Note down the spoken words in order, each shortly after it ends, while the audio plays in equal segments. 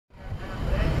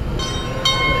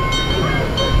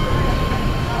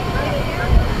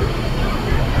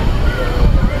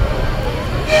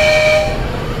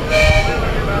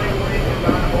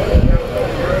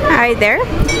Hi there.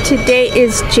 Today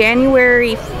is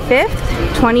January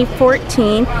 5th,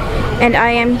 2014, and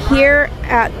I am here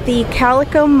at the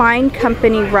Calico Mine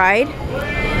Company Ride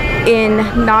in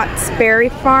Knott's Berry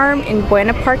Farm in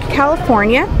Buena Park,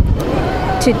 California.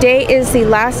 Today is the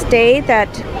last day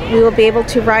that we will be able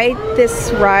to ride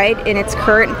this ride in its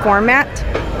current format.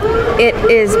 It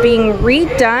is being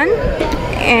redone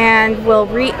and will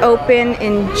reopen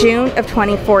in June of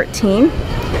 2014.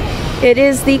 It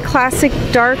is the classic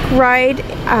dark ride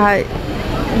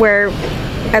where,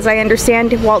 as I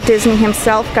understand, Walt Disney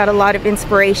himself got a lot of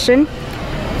inspiration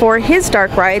for his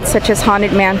dark rides, such as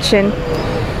Haunted Mansion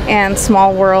and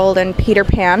Small World and Peter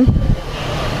Pan.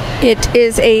 It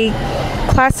is a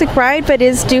classic ride, but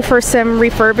is due for some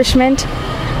refurbishment,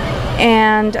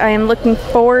 and I am looking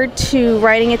forward to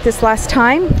riding it this last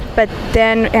time, but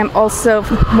then am also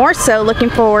more so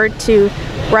looking forward to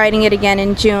riding it again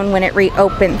in June when it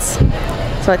reopens.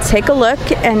 So let's take a look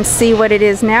and see what it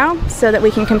is now so that we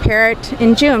can compare it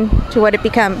in June to what it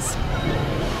becomes.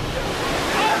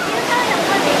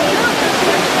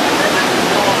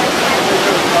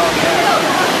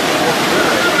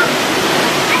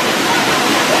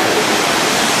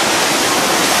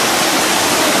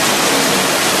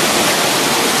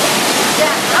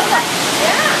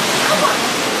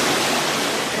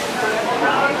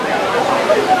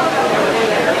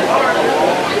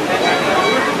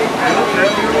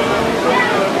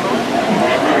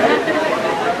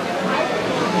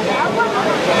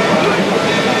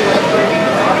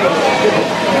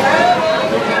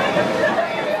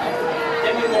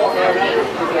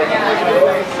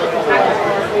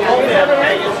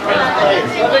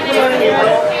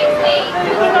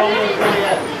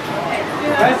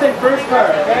 I say first car,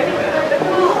 okay?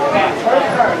 Yeah, first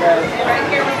car, guys. Right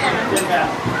here with Anna.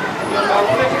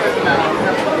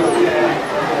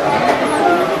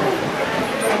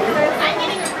 I'm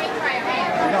getting a free try, right?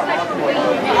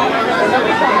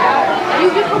 You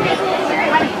just put me in here,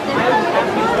 honey.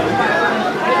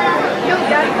 Yo,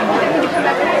 Dad, can you come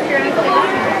back over here and say this?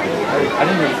 I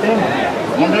didn't understand that.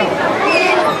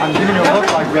 I'm giving you a look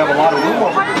like we have a lot of room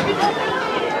over here.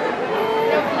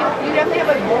 You definitely have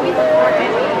a voice for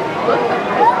it.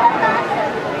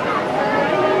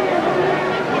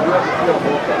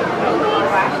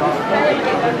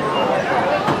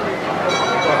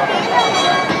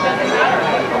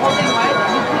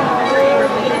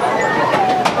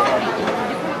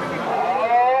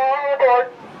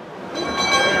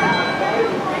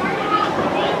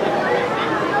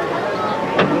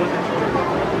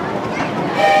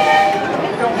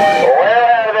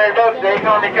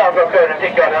 On the Calico Code and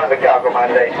take y'all down to the Calico Mine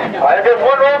Train. Just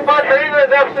one roll by train,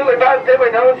 there's absolutely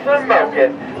positively no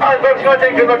smoking. Alright, folks, go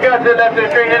take a look out to the left of the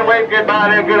train and wave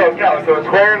goodbye to good old Calico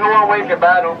Square. And one wave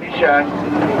goodbye, don't be shy.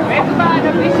 Wave goodbye,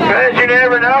 don't be shy. Because you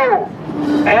never know.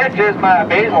 That just might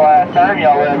be the last time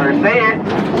y'all ever see it.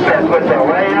 Because with the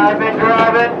way I've been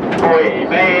driving, we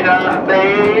may not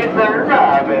be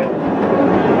surviving.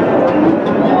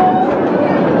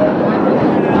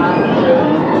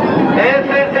 And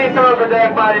since he throws the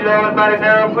deck mighty low and mighty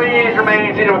narrow, please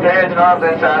remain seated with your heads and arms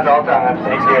inside at all times.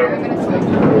 Thank you.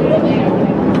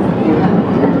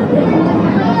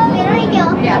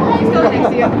 Yeah, he's going next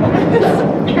to you.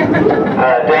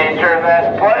 Danger in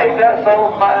that place, that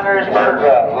old miners for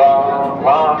a long,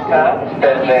 long time.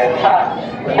 Spending hot,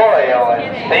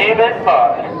 boiling, steaming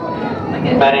mud.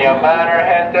 Many a miner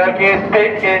has dug his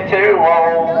pick into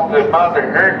old and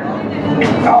mother.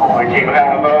 Oh, you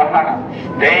have a hot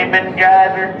steaming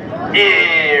geyser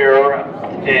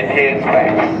erupt in his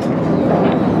face.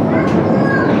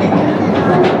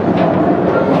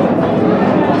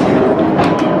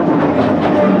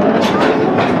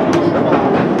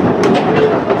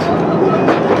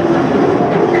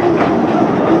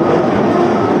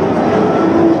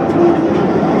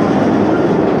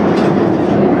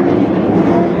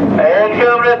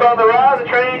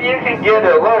 Get a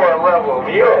lower level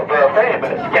view of the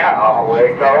famous cow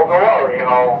we call the Glory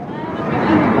Hole.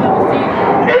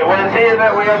 It was here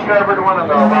that we uncovered one of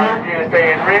the largest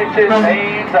and richest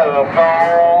veins of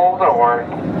gold ore.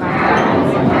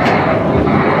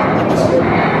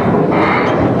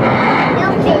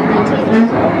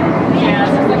 Yeah,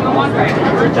 this is like a one right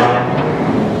over time.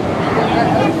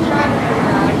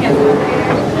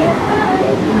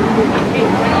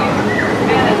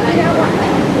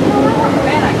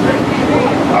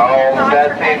 Oh,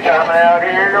 that's it coming out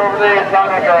here over this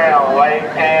underground Lake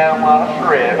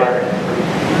Lost River.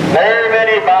 There are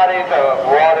many bodies of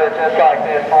water just like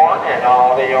this one in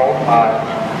all the old mines.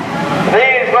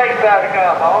 These lakes have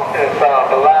come home to some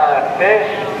blind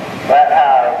fish that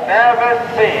have never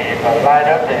seen the light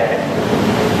of day.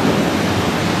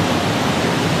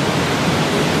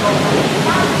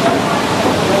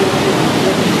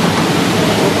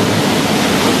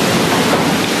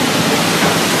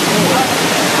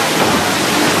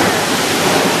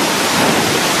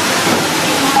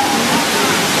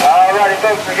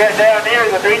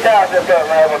 about this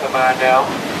level of the mine now.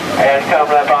 And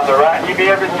coming up on the right, you'll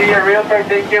be able to see a real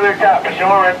particular type of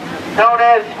shoring known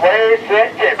as square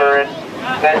set timbering.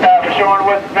 This type of shoring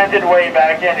was invented way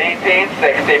back in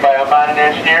 1860 by a mining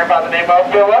engineer by the name of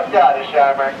Philip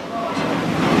Dodesheimer.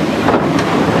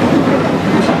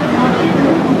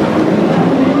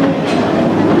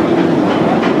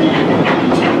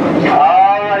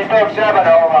 Alrighty folks, having a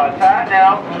whole lot of time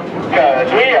now,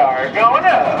 because we are going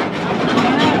up.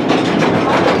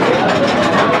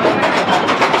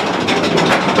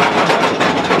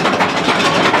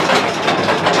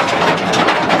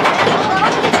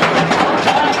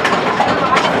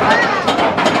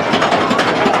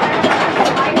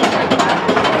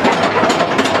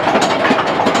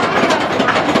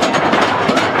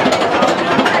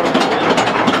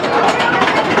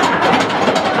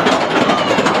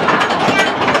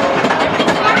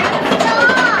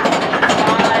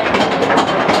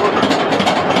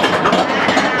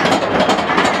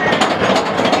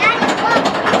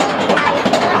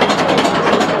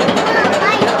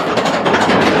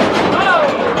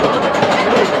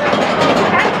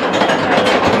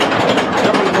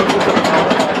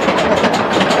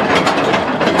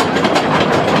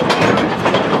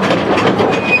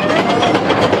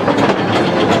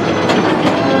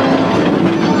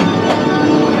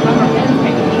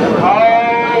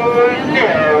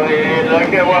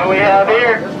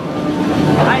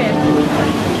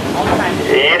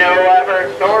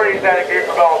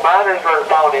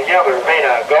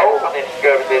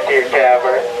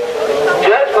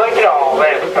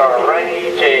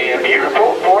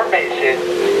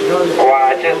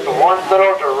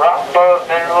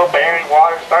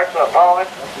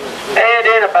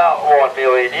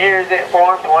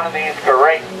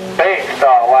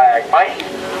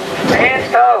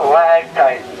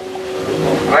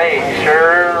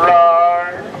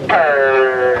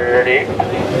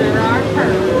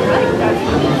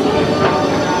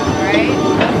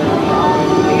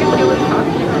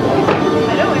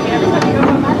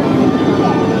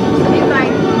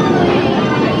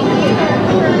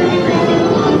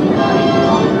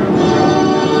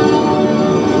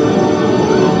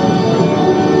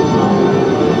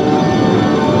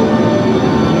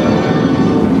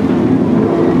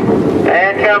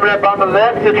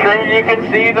 The train, you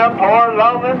can see the poor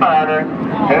lonely miner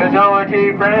who's only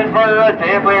too friends for the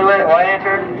dimly lit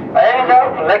lantern and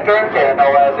a flickering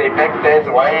candle as he picks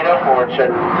his way to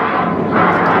fortune.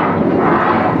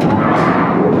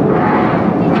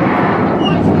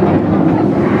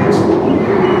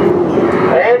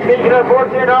 And speaking of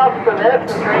fortune, off the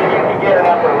next train, you can get an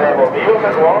upper level view of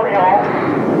the glory hall.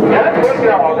 Just look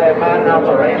at all that mining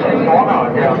operations going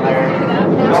on down there.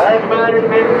 Last miner's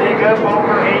been to dig up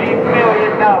over $80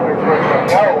 million worth of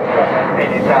gold from that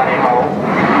teeny tiny hole.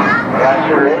 That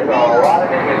sure is a lot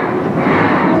of it.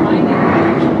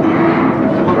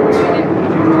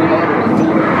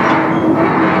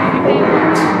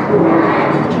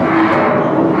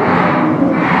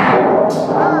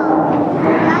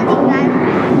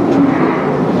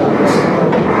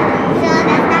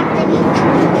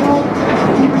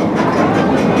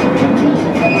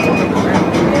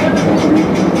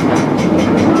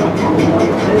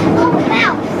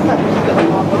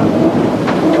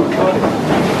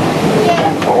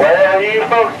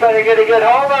 Better get a good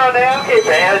hold on now. Keep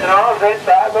your hands and arms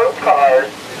inside those cars.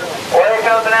 We're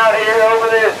coming out here over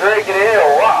this rigged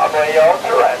hill wobbly old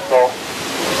terrestrial.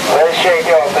 This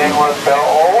shake-hill thing was built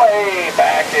way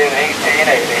back in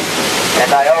 1880. And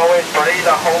I always breathe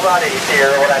a whole lot easier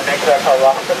when I mix up a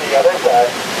lot to the other side.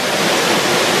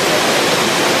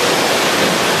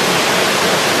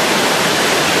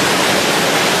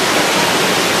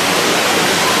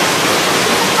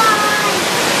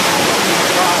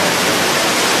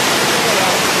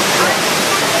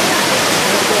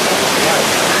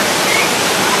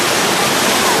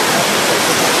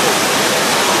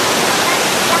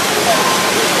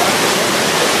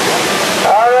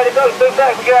 Looks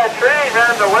like we got a train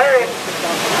running away.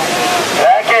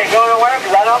 I can't go nowhere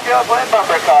because I don't feel like playing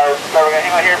bumper cars. So we're going to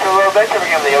hang out here for a little bit till we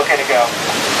give them the okay to go.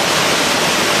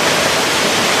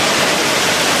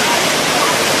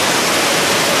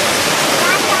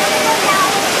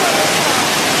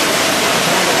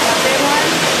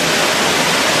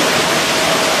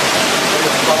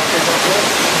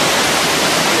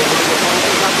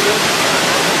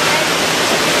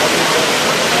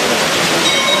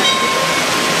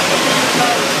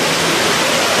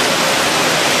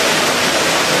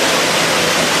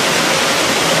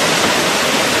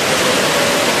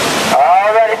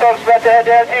 Folks, about to head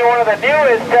down to one of the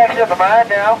newest sections of the mine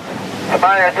now. The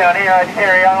miners down here, I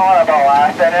carry on a lot of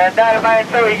ballast, and dynamite,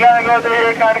 so you gotta go through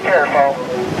here kind of careful.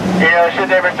 Should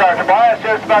they ever start to buy, it's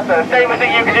just about the safest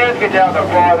thing you can do is get down the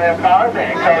floor of them cars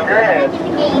and cover your head.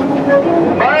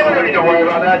 But we don't need to worry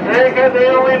about that today because they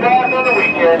only pass on the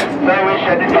weekend, so we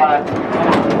should be fine.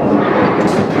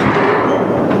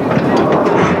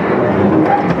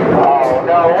 Oh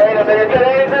no, wait a minute,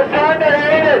 today is the Sunday,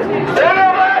 ain't it? They're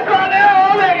no back right now,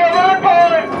 I'll make a run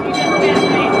for it!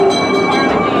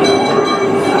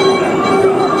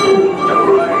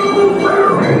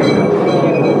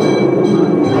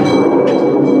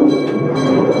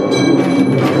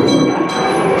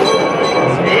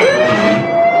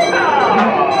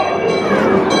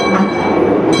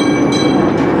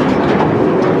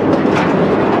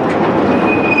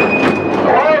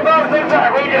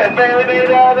 Barely made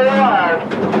it out of the line.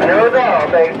 And it was all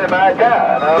thanks to my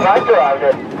time. I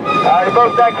driving it. Alright,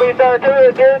 folks, that cleans out to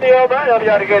it. During the overnight, hope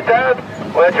you had a good time.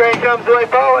 When the train comes away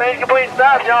forward and complete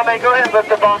stop, y'all may go ahead and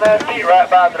lift up on that seat right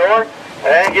by the door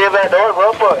and give that door a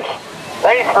little push.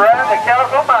 Thanks for riding the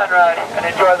Calico Mine Ride and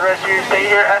enjoy the rest of your stay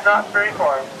here at Knott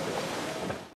Farm.